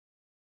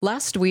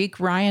Last week,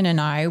 Ryan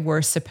and I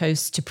were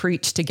supposed to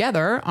preach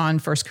together on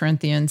 1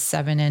 Corinthians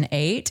 7 and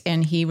 8,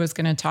 and he was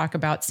going to talk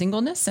about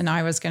singleness and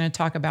I was going to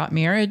talk about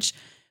marriage,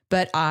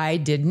 but I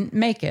didn't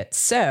make it.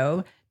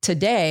 So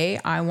today,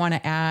 I want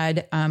to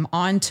add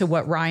on to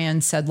what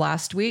Ryan said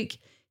last week.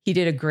 He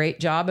did a great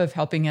job of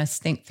helping us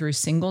think through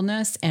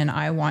singleness, and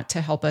I want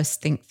to help us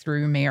think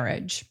through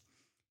marriage.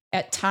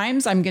 At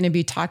times, I'm going to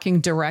be talking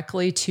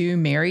directly to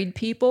married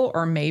people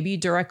or maybe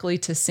directly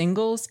to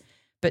singles.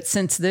 But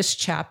since this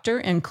chapter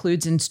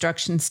includes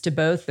instructions to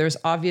both, there's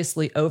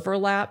obviously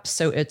overlap,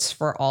 so it's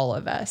for all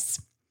of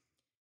us.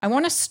 I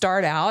want to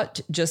start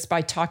out just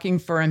by talking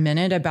for a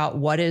minute about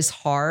what is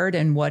hard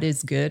and what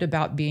is good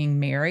about being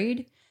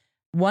married.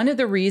 One of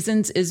the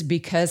reasons is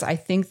because I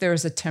think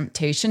there's a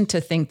temptation to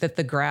think that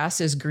the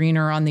grass is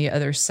greener on the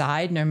other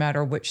side, no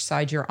matter which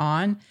side you're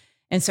on.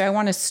 And so I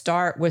want to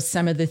start with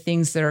some of the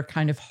things that are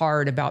kind of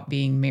hard about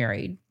being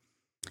married.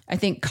 I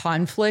think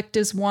conflict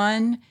is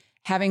one.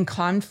 Having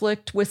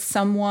conflict with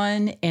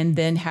someone and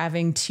then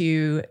having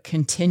to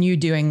continue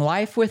doing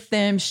life with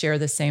them, share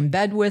the same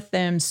bed with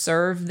them,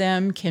 serve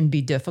them can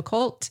be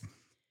difficult.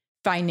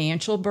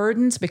 Financial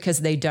burdens, because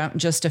they don't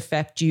just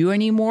affect you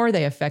anymore,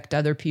 they affect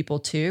other people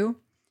too.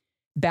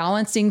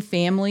 Balancing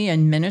family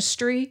and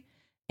ministry.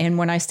 And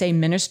when I say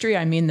ministry,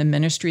 I mean the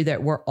ministry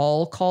that we're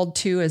all called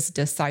to as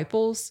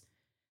disciples.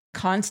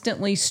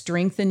 Constantly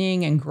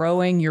strengthening and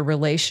growing your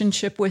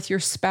relationship with your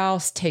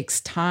spouse takes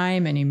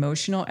time and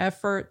emotional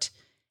effort.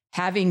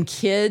 Having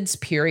kids,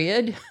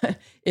 period,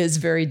 is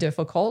very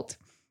difficult.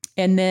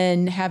 And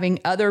then having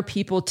other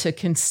people to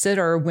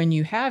consider when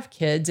you have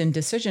kids and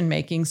decision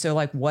making. So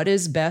like, what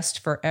is best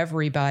for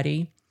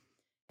everybody?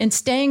 And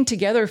staying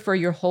together for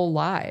your whole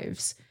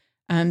lives.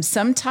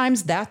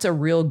 Sometimes that's a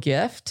real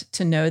gift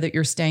to know that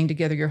you're staying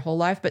together your whole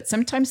life, but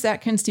sometimes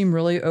that can seem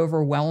really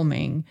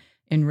overwhelming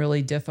and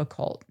really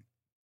difficult.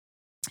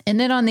 And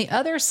then on the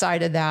other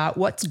side of that,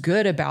 what's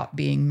good about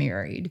being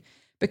married?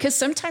 Because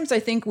sometimes I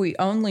think we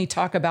only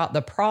talk about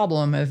the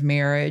problem of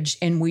marriage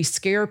and we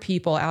scare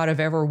people out of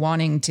ever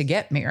wanting to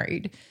get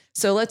married.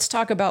 So let's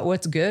talk about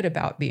what's good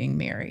about being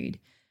married.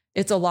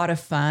 It's a lot of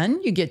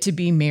fun. You get to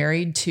be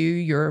married to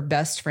your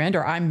best friend,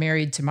 or I'm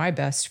married to my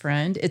best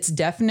friend. It's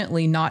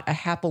definitely not a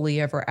happily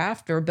ever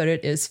after, but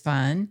it is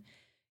fun.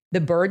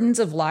 The burdens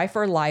of life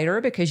are lighter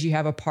because you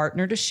have a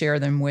partner to share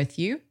them with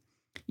you.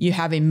 You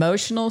have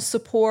emotional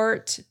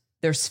support,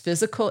 there's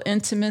physical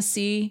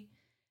intimacy,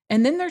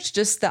 and then there's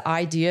just the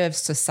idea of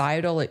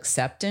societal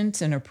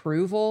acceptance and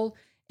approval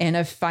and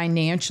of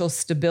financial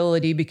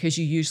stability because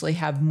you usually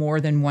have more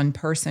than one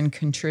person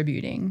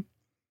contributing.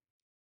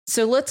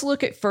 So let's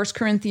look at 1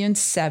 Corinthians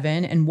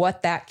 7 and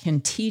what that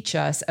can teach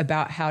us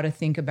about how to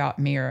think about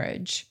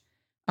marriage.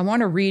 I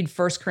want to read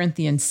 1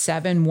 Corinthians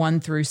 7, 1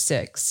 through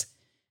 6.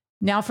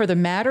 Now for the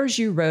matters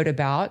you wrote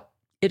about,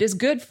 it is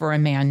good for a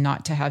man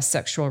not to have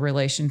sexual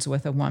relations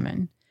with a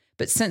woman.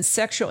 But since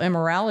sexual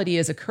immorality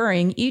is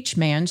occurring, each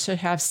man should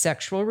have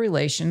sexual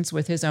relations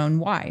with his own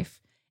wife,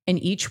 and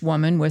each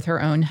woman with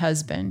her own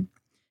husband.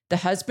 The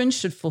husband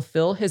should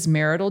fulfill his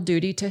marital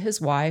duty to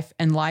his wife,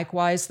 and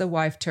likewise the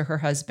wife to her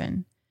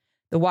husband.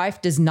 The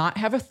wife does not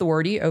have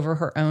authority over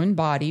her own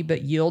body,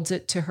 but yields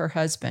it to her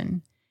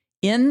husband.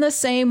 In the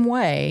same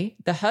way,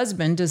 the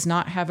husband does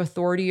not have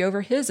authority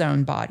over his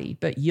own body,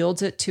 but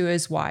yields it to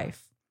his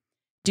wife.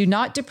 Do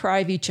not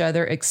deprive each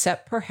other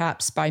except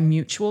perhaps by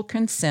mutual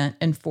consent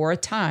and for a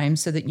time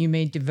so that you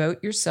may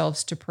devote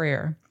yourselves to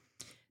prayer.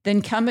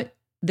 Then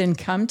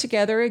come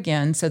together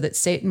again so that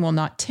Satan will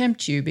not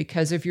tempt you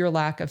because of your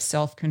lack of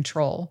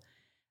self-control.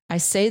 I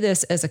say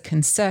this as a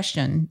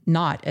concession,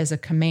 not as a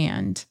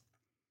command.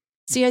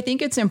 See, I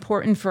think it's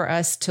important for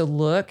us to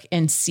look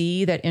and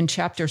see that in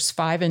chapters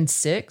 5 and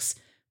 6,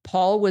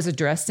 Paul was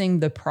addressing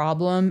the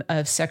problem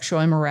of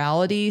sexual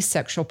immorality,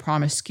 sexual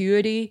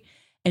promiscuity.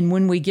 And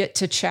when we get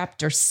to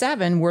chapter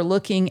 7, we're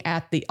looking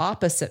at the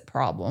opposite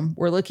problem.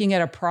 We're looking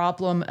at a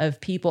problem of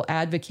people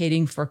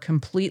advocating for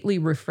completely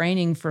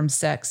refraining from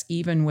sex,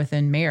 even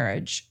within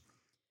marriage.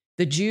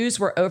 The Jews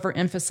were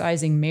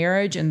overemphasizing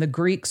marriage, and the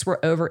Greeks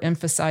were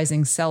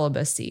overemphasizing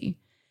celibacy.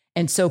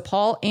 And so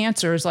Paul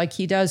answers, like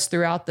he does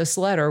throughout this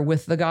letter,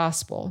 with the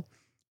gospel.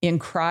 In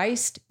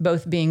Christ,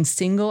 both being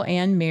single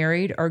and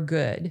married are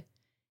good.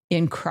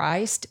 In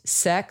Christ,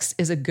 sex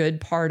is a good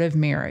part of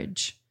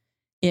marriage.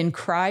 In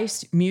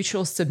Christ,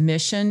 mutual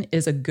submission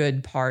is a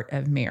good part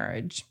of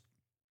marriage.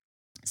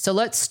 So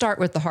let's start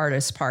with the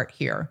hardest part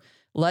here.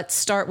 Let's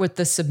start with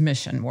the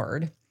submission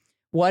word.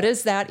 What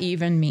does that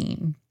even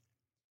mean?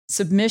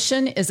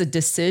 Submission is a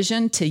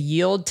decision to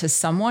yield to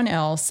someone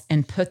else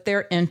and put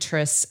their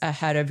interests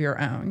ahead of your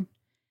own.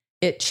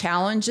 It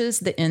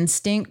challenges the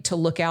instinct to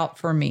look out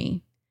for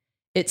me.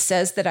 It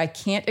says that I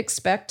can't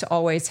expect to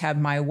always have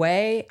my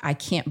way. I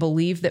can't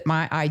believe that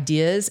my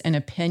ideas and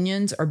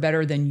opinions are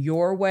better than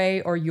your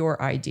way or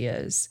your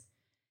ideas.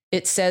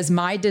 It says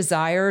my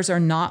desires are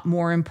not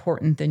more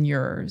important than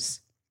yours.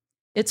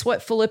 It's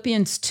what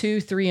Philippians 2,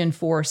 3, and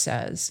 4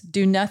 says.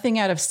 Do nothing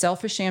out of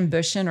selfish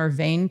ambition or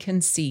vain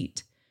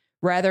conceit.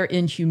 Rather,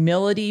 in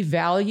humility,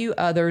 value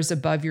others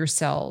above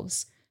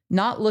yourselves,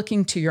 not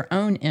looking to your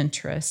own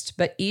interest,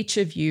 but each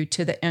of you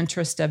to the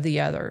interest of the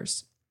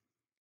others.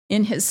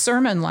 In his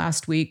sermon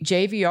last week,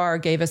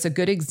 JVR gave us a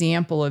good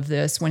example of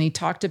this when he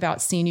talked about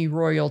Sini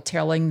Royal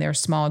telling their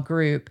small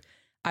group,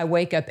 I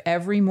wake up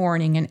every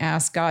morning and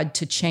ask God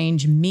to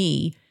change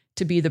me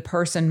to be the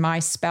person my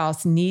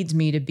spouse needs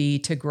me to be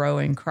to grow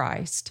in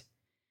Christ.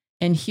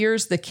 And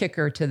here's the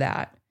kicker to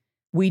that.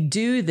 We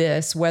do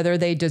this whether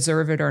they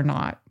deserve it or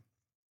not.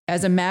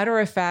 As a matter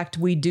of fact,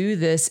 we do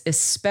this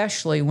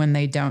especially when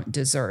they don't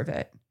deserve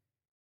it.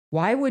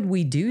 Why would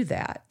we do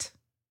that?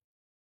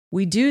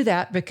 We do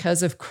that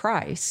because of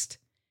Christ.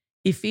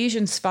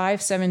 Ephesians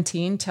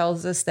 5:17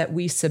 tells us that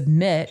we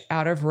submit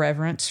out of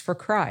reverence for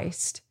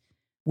Christ.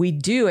 We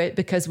do it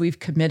because we've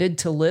committed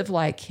to live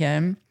like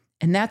him,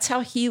 and that's how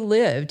he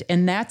lived,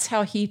 and that's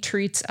how he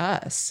treats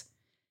us.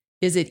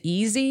 Is it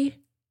easy?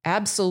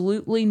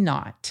 Absolutely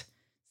not.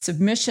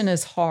 Submission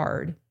is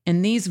hard.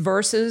 In these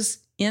verses,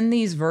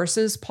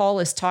 Paul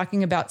is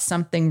talking about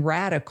something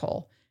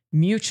radical,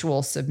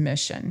 mutual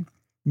submission.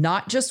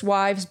 Not just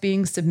wives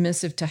being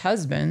submissive to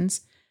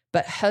husbands,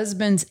 but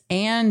husbands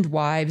and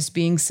wives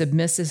being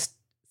submissive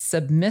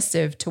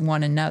to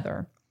one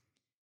another.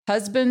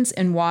 Husbands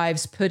and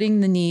wives putting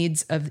the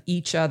needs of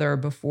each other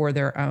before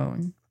their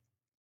own.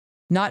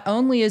 Not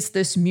only is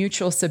this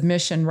mutual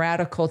submission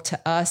radical to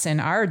us in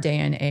our day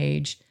and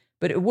age,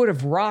 but it would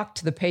have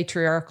rocked the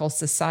patriarchal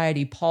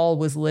society Paul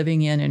was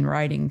living in and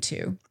writing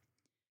to.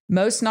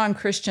 Most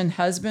non-Christian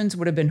husbands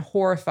would have been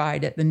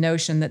horrified at the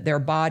notion that their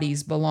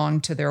bodies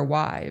belonged to their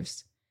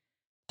wives.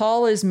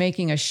 Paul is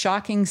making a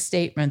shocking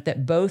statement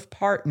that both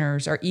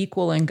partners are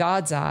equal in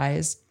God's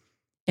eyes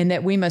and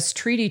that we must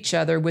treat each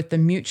other with the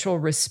mutual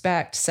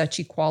respect such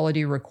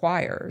equality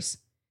requires.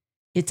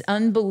 It's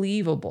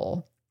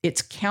unbelievable.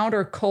 It's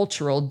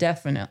countercultural,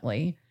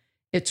 definitely.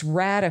 It's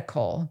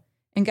radical.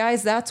 And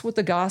guys, that's what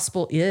the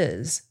gospel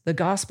is. The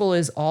gospel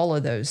is all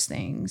of those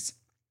things.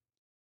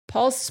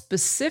 Paul's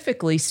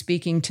specifically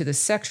speaking to the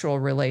sexual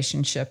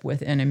relationship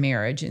within a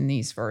marriage in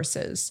these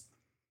verses.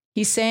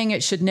 He's saying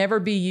it should never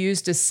be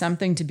used as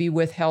something to be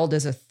withheld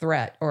as a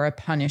threat or a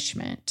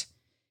punishment.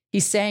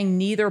 He's saying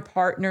neither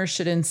partner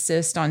should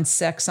insist on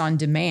sex on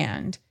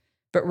demand,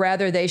 but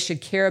rather they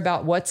should care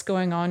about what's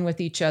going on with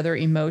each other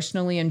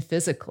emotionally and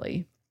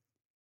physically.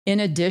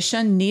 In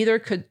addition,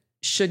 neither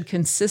should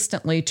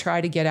consistently try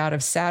to get out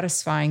of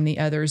satisfying the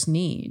other's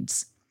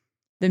needs.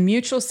 The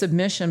mutual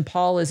submission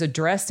Paul is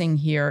addressing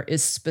here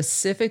is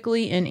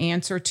specifically in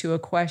answer to a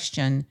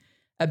question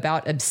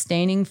about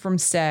abstaining from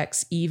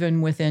sex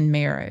even within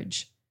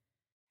marriage.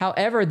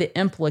 However, the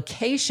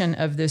implication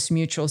of this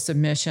mutual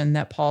submission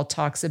that Paul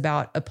talks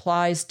about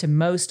applies to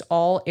most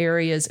all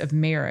areas of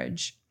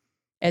marriage,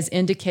 as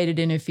indicated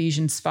in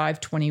Ephesians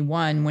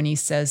 5:21 when he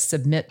says,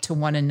 submit to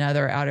one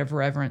another out of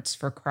reverence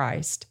for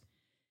Christ.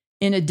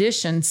 In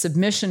addition,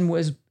 submission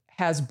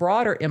has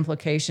broader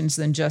implications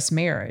than just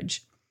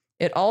marriage.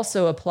 It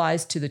also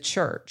applies to the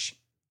church.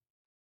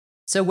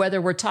 So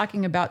whether we're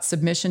talking about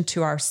submission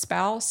to our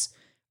spouse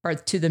or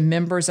to the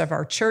members of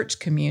our church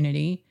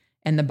community,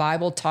 and the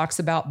Bible talks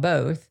about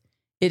both,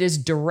 it is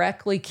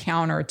directly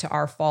counter to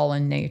our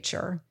fallen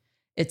nature.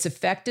 It's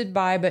affected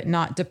by but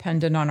not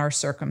dependent on our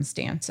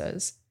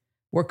circumstances.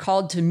 We're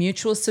called to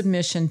mutual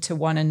submission to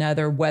one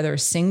another, whether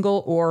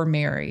single or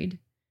married.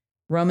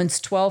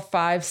 Romans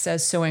 12:5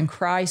 says, so in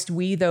Christ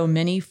we, though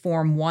many,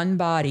 form one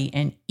body,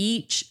 and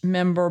each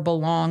member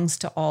belongs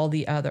to all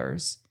the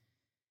others.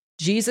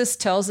 Jesus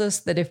tells us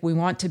that if we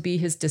want to be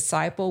his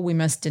disciple, we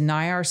must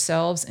deny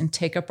ourselves and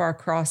take up our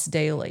cross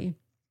daily.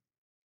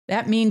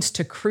 That means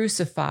to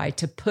crucify,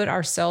 to put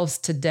ourselves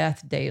to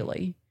death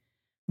daily.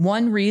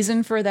 One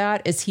reason for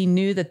that is he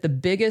knew that the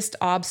biggest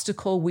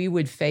obstacle we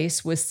would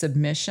face with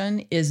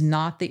submission is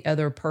not the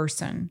other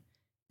person.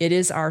 It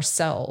is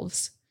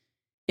ourselves.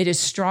 It is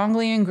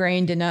strongly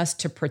ingrained in us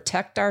to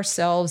protect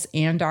ourselves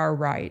and our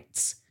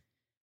rights.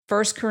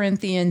 1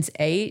 Corinthians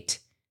 8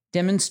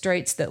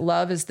 demonstrates that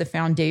love is the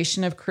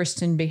foundation of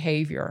Christian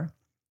behavior.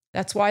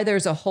 That's why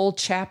there's a whole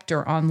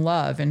chapter on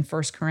love in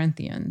 1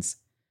 Corinthians.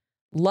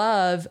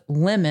 Love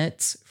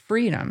limits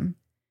freedom.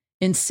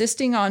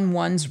 Insisting on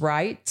one's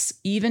rights,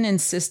 even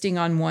insisting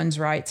on one's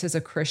rights as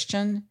a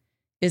Christian,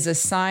 is a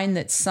sign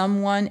that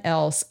someone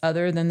else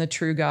other than the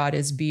true God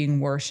is being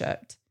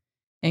worshiped.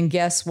 And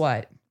guess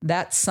what?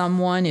 That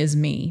someone is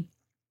me.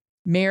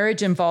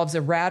 Marriage involves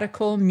a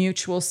radical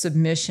mutual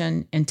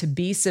submission, and to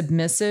be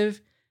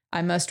submissive,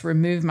 I must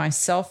remove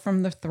myself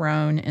from the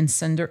throne and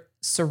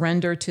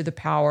surrender to the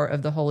power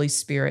of the Holy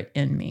Spirit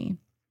in me.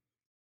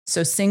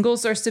 So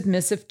singles are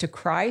submissive to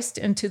Christ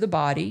and to the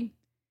body.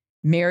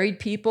 Married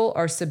people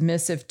are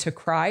submissive to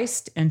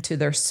Christ and to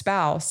their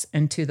spouse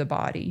and to the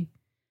body.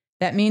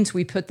 That means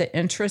we put the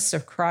interests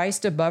of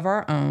Christ above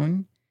our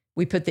own.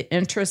 We put the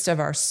interest of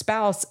our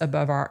spouse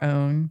above our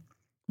own.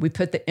 We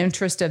put the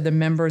interest of the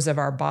members of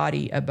our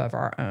body above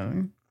our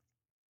own.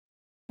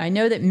 I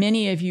know that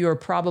many of you are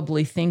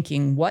probably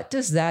thinking, what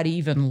does that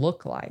even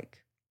look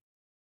like?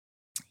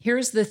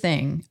 Here's the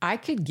thing. I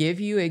could give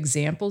you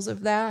examples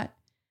of that,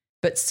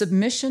 but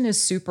submission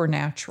is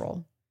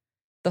supernatural.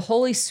 The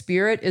Holy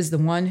Spirit is the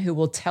one who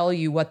will tell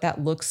you what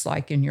that looks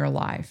like in your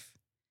life.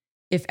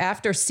 If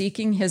after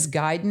seeking his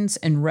guidance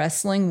and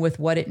wrestling with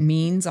what it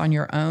means on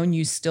your own,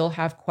 you still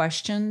have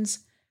questions,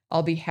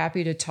 I'll be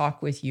happy to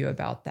talk with you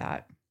about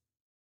that.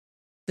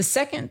 The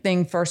second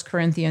thing 1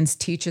 Corinthians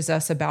teaches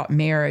us about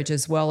marriage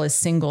as well as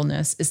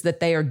singleness is that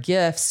they are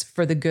gifts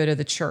for the good of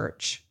the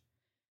church.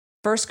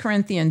 1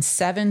 Corinthians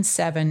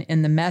 7:7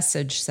 in the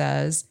Message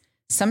says,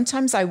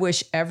 "Sometimes I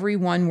wish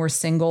everyone were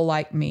single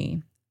like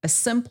me, a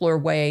simpler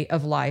way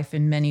of life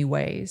in many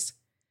ways.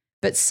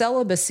 But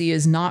celibacy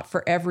is not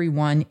for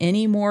everyone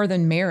any more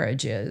than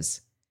marriage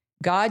is.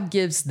 God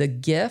gives the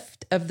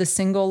gift of the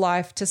single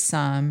life to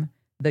some,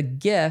 the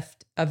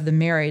gift of the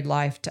married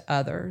life to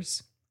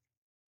others."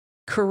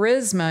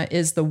 Charisma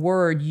is the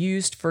word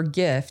used for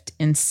gift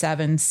in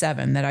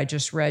 7:7 that I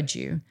just read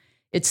you.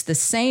 It's the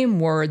same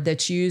word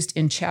that's used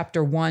in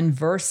chapter 1,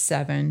 verse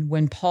 7,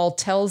 when Paul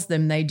tells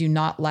them they do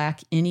not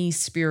lack any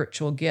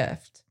spiritual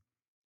gift.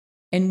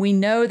 And we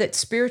know that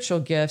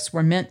spiritual gifts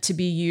were meant to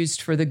be used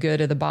for the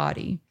good of the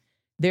body.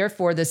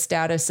 Therefore, the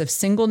status of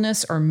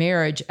singleness or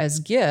marriage as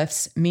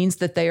gifts means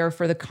that they are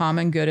for the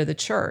common good of the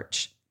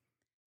church.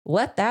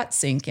 Let that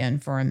sink in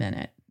for a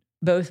minute.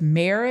 Both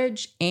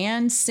marriage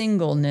and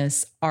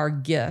singleness are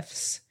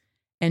gifts,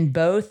 and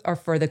both are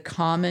for the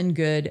common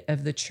good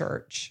of the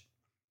church.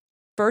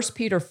 1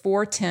 Peter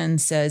 4:10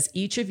 says,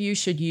 "Each of you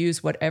should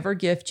use whatever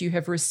gift you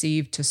have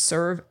received to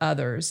serve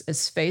others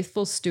as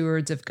faithful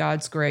stewards of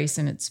God's grace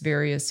in its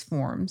various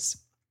forms."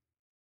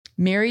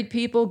 Married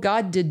people,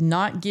 God did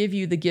not give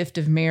you the gift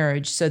of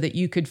marriage so that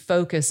you could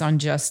focus on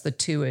just the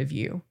two of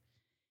you.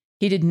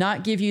 He did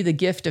not give you the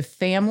gift of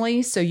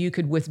family so you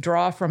could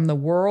withdraw from the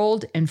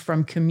world and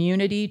from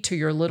community to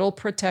your little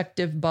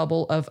protective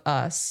bubble of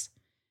us.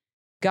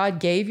 God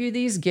gave you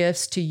these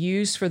gifts to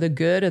use for the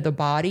good of the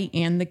body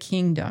and the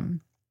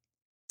kingdom.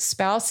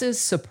 Spouses,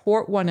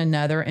 support one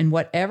another in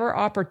whatever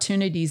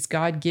opportunities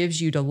God gives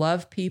you to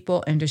love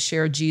people and to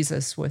share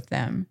Jesus with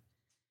them.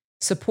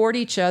 Support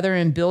each other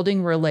in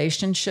building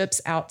relationships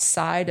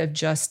outside of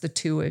just the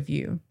two of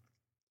you.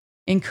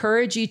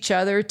 Encourage each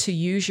other to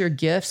use your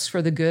gifts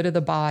for the good of the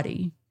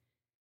body.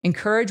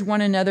 Encourage one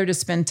another to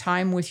spend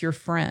time with your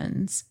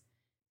friends.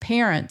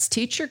 Parents,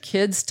 teach your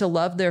kids to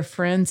love their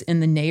friends in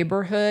the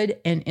neighborhood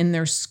and in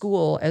their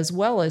school as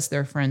well as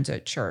their friends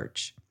at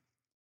church.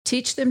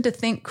 Teach them to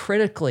think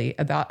critically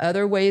about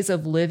other ways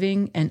of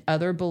living and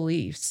other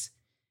beliefs.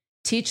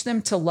 Teach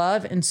them to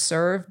love and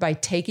serve by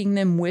taking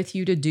them with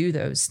you to do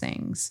those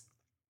things.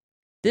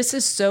 This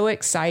is so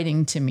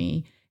exciting to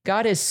me.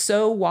 God is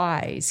so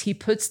wise. He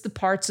puts the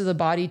parts of the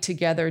body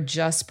together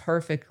just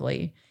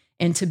perfectly.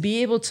 And to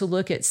be able to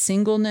look at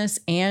singleness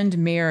and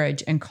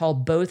marriage and call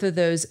both of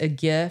those a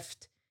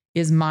gift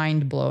is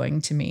mind-blowing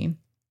to me.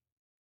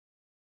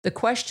 The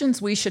questions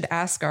we should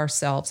ask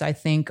ourselves, I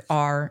think,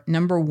 are,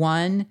 number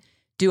one,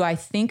 do I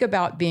think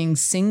about being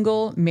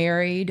single,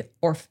 married,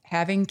 or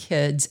having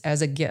kids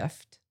as a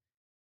gift?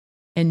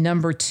 And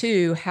number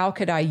two, how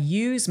could I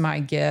use my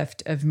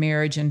gift of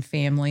marriage and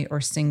family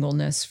or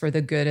singleness for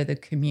the good of the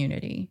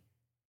community?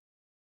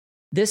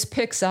 This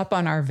picks up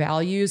on our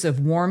values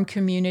of warm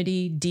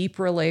community, deep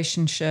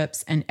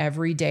relationships, and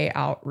everyday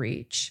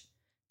outreach.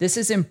 This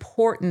is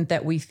important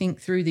that we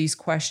think through these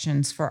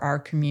questions for our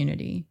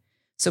community.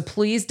 So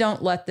please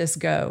don't let this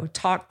go.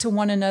 Talk to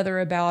one another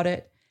about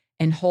it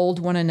and hold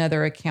one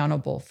another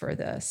accountable for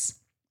this.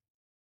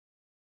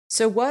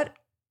 So what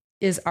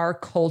is our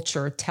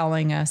culture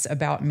telling us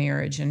about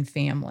marriage and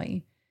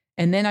family?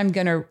 And then I'm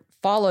going to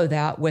follow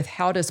that with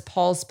how does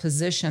Paul's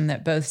position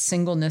that both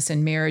singleness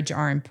and marriage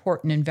are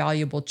important and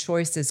valuable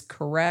choices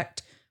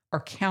correct or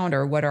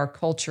counter what our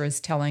culture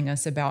is telling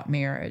us about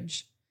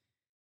marriage?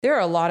 There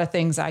are a lot of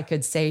things I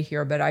could say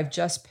here, but I've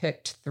just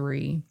picked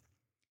three.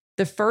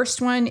 The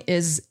first one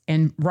is,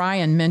 and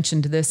Ryan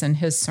mentioned this in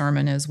his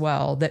sermon as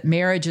well, that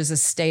marriage is a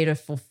state of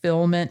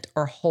fulfillment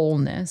or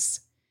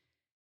wholeness.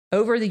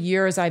 Over the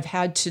years, I've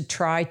had to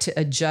try to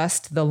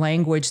adjust the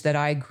language that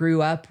I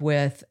grew up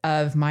with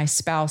of my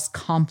spouse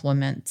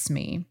compliments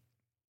me.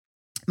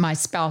 My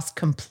spouse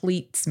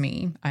completes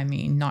me,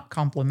 not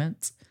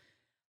compliments.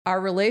 Our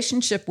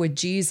relationship with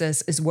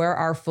Jesus is where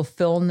our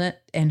fulfillment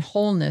and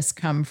wholeness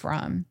come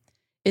from.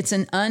 It's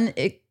an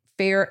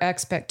unfair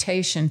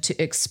expectation to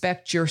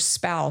expect your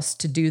spouse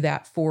to do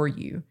that for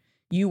you.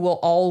 You will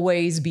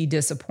always be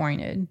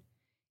disappointed.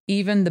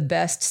 Even the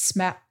best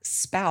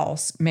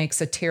spouse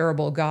makes a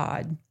terrible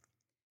God.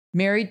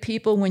 Married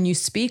people, when you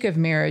speak of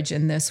marriage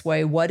in this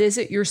way, what is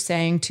it you're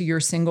saying to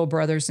your single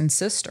brothers and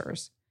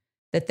sisters?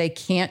 That they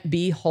can't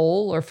be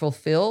whole or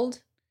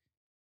fulfilled?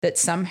 That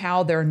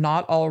somehow they're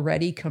not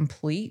already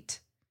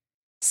complete?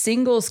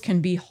 Singles can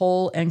be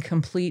whole and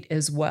complete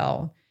as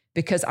well,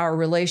 because our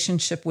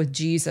relationship with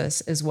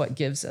Jesus is what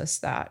gives us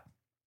that.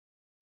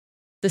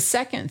 The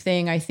second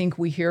thing I think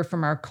we hear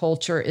from our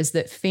culture is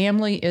that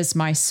family is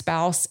my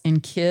spouse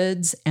and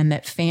kids, and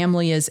that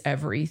family is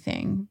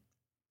everything.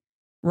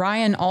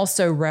 Ryan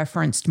also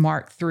referenced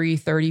Mark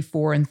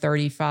 3:34 and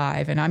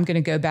 35, and I'm going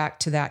to go back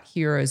to that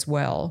here as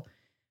well,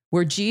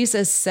 where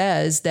Jesus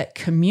says that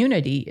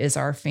community is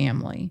our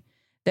family,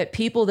 that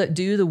people that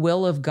do the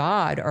will of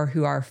God are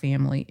who our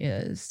family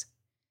is,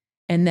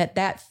 and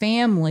that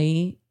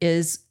family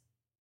is,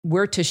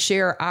 we're to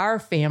share our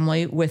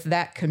family with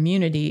that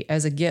community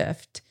as a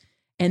gift,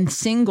 and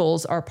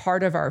singles are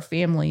part of our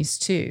families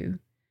too.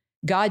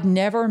 God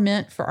never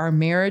meant for our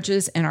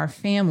marriages and our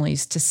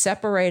families to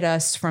separate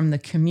us from the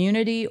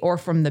community or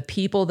from the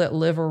people that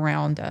live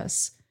around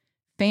us.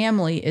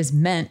 Family is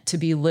meant to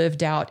be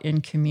lived out in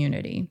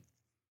community.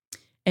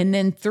 And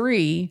then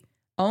 3,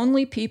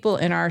 only people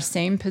in our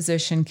same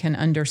position can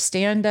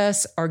understand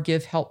us or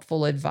give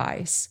helpful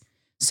advice.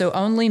 So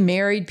only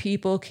married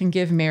people can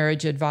give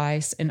marriage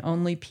advice, and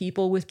only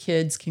people with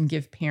kids can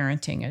give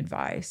parenting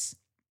advice.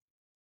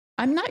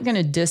 I'm not going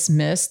to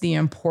dismiss the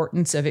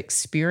importance of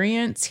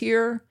experience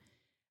here,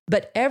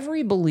 but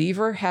every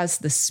believer has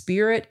the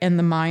spirit and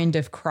the mind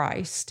of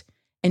Christ,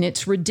 and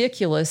it's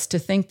ridiculous to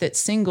think that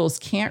singles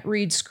can't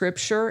read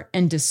scripture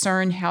and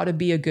discern how to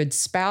be a good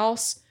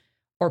spouse,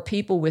 or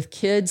people with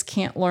kids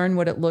can't learn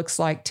what it looks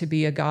like to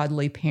be a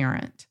godly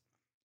parent.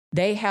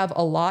 They have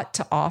a lot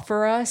to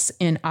offer us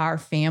in our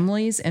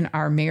families and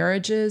our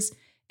marriages,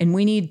 and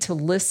we need to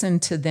listen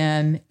to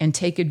them and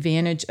take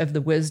advantage of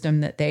the wisdom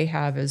that they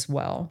have as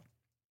well.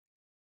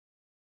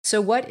 So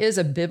what is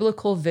a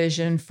biblical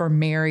vision for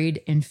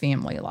married and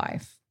family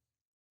life?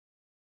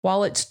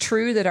 While it's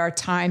true that our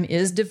time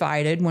is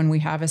divided when we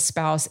have a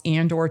spouse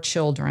and or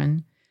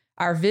children,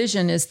 our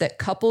vision is that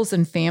couples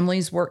and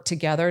families work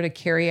together to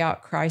carry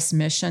out Christ's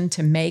mission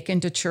to make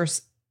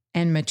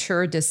and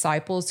mature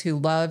disciples who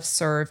love,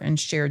 serve, and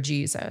share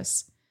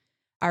Jesus.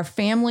 Our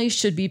families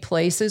should be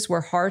places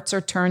where hearts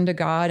are turned to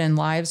God and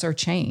lives are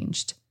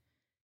changed.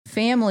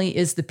 Family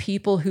is the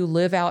people who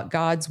live out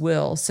God's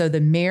will. So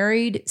the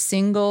married,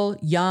 single,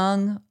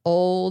 young,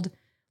 old,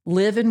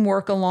 live and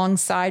work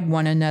alongside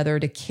one another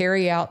to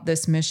carry out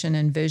this mission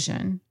and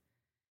vision.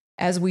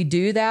 As we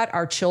do that,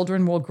 our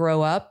children will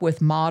grow up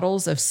with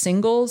models of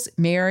singles,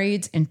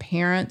 marrieds, and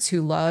parents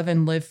who love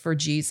and live for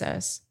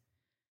Jesus.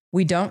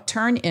 We don't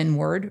turn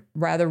inward,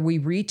 rather we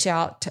reach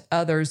out to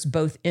others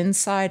both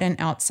inside and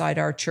outside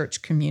our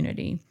church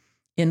community,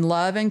 in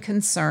love and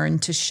concern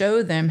to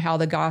show them how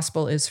the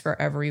gospel is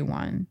for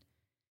everyone.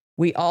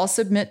 We all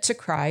submit to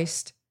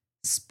Christ,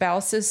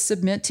 spouses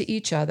submit to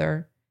each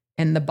other,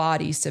 and the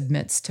body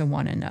submits to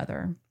one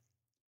another.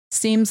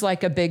 Seems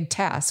like a big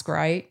task,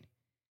 right?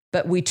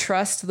 But we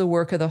trust the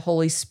work of the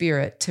Holy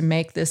Spirit to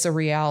make this a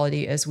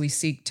reality as we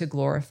seek to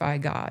glorify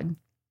God.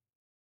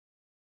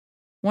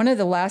 One of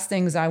the last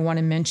things I want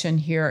to mention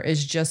here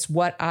is just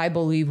what I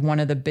believe one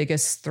of the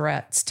biggest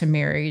threats to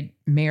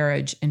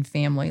marriage and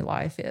family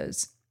life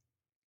is.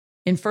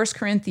 In 1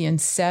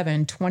 Corinthians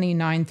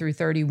 7:29 through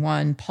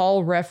 31,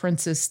 Paul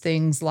references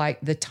things like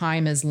the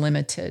time is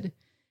limited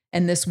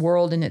and this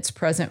world in its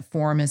present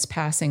form is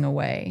passing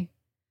away.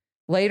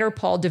 Later,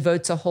 Paul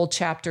devotes a whole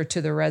chapter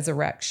to the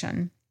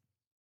resurrection.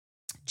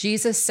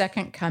 Jesus'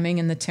 second coming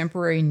and the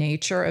temporary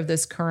nature of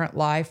this current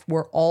life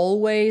were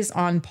always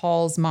on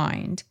Paul's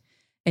mind,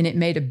 and it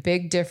made a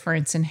big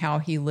difference in how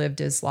he lived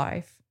his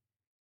life.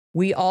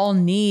 We all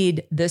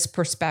need this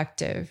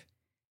perspective,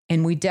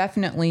 and we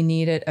definitely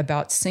need it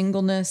about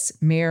singleness,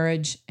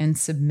 marriage, and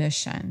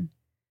submission.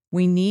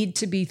 We need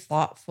to be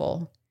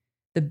thoughtful.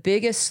 The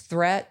biggest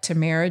threat to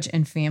marriage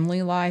and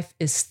family life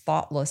is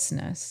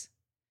thoughtlessness.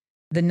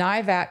 The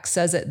NIVAC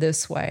says it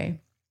this way.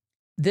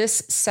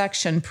 This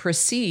section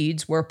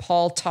precedes where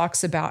Paul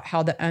talks about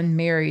how the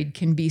unmarried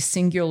can be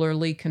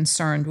singularly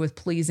concerned with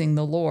pleasing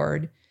the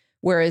Lord,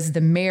 whereas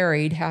the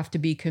married have to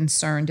be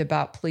concerned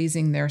about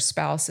pleasing their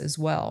spouse as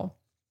well.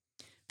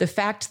 The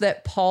fact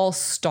that Paul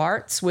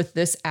starts with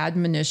this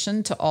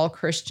admonition to all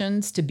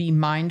Christians to be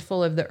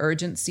mindful of the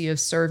urgency of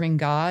serving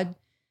God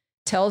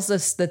tells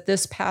us that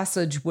this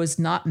passage was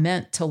not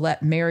meant to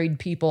let married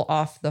people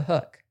off the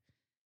hook.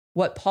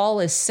 What Paul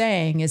is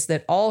saying is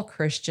that all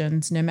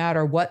Christians, no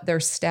matter what their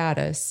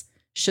status,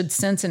 should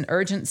sense an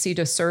urgency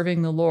to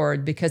serving the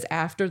Lord, because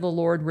after the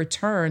Lord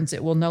returns,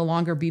 it will no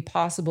longer be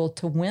possible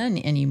to win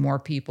any more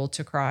people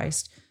to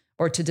Christ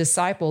or to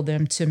disciple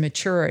them to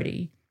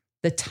maturity.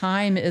 The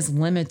time is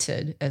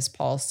limited, as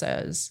Paul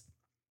says.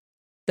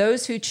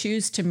 Those who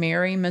choose to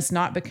marry must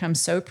not become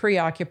so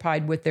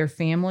preoccupied with their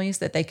families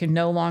that they can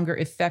no longer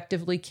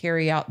effectively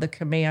carry out the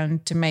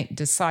command to make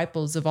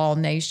disciples of all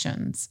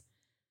nations.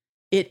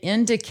 It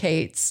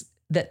indicates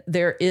that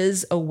there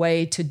is a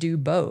way to do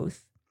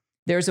both.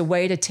 There's a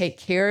way to take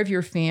care of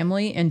your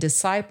family and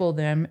disciple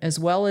them, as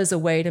well as a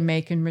way to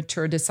make and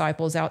mature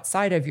disciples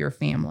outside of your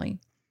family.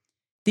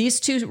 These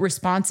two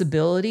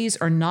responsibilities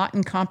are not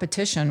in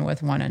competition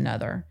with one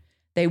another.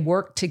 They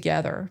work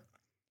together.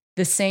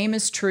 The same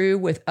is true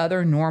with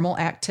other normal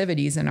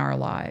activities in our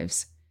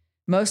lives.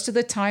 Most of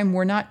the time,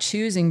 we're not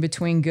choosing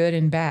between good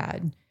and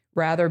bad,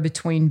 rather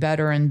between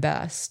better and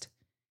best.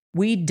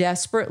 We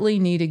desperately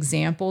need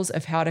examples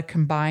of how to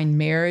combine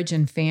marriage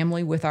and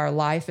family with our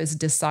life as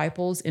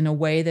disciples in a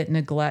way that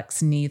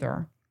neglects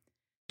neither.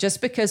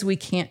 Just because we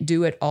can't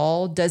do it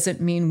all doesn't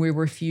mean we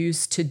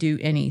refuse to do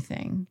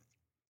anything.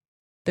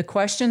 The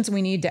questions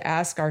we need to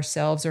ask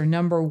ourselves are,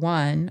 number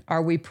one,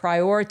 are we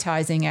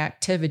prioritizing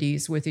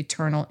activities with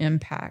eternal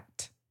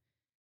impact?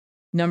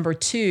 Number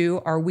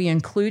two, are we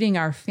including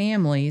our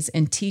families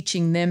and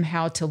teaching them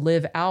how to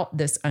live out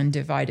this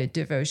undivided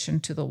devotion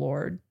to the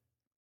Lord?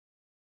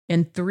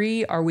 And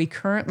three, are we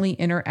currently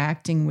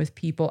interacting with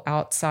people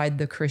outside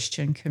the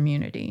Christian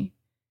community?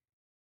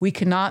 We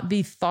cannot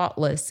be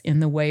thoughtless in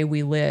the way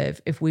we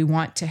live if we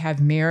want to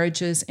have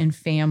marriages and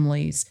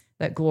families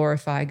that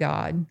glorify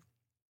God.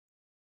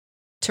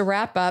 To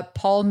wrap up,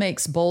 Paul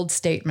makes bold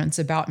statements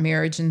about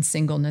marriage and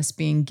singleness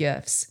being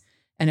gifts,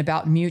 and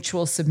about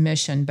mutual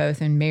submission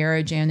both in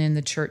marriage and in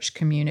the church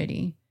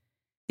community.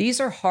 These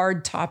are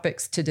hard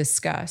topics to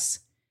discuss.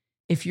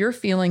 If you're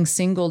feeling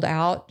singled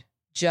out,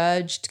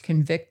 judged,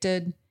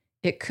 convicted,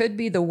 it could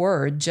be the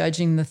word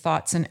judging the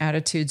thoughts and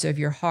attitudes of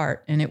your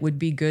heart, and it would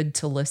be good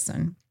to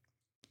listen.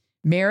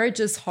 Marriage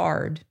is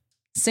hard.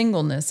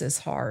 Singleness is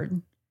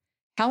hard.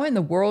 How in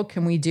the world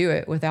can we do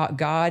it without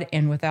God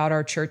and without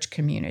our church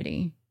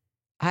community?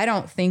 I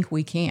don't think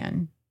we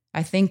can.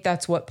 I think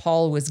that's what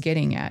Paul was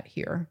getting at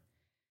here.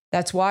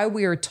 That's why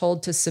we are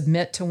told to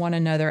submit to one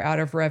another out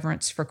of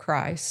reverence for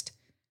Christ.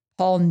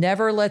 Paul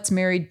never lets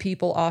married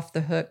people off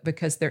the hook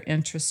because their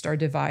interests are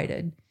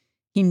divided.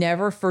 He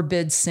never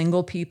forbids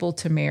single people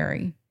to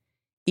marry.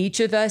 Each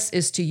of us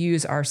is to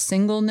use our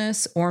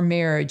singleness or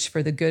marriage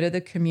for the good of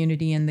the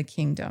community and the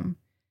kingdom.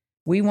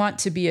 We want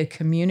to be a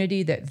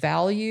community that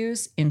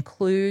values,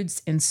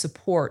 includes, and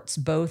supports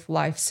both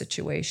life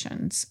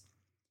situations.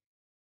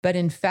 But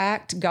in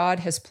fact, God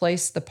has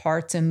placed the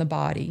parts in the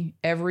body,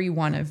 every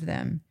one of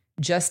them,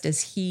 just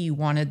as He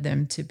wanted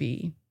them to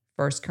be.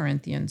 1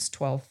 Corinthians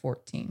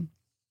 12:14.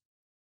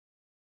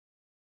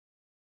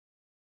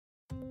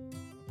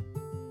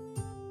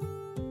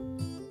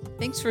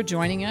 Thanks for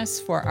joining us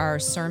for our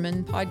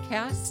sermon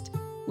podcast.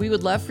 We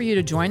would love for you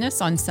to join us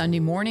on Sunday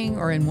morning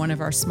or in one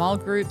of our small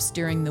groups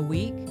during the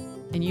week,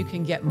 and you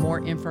can get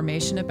more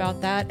information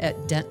about that at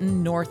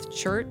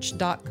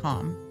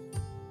dentonnorthchurch.com.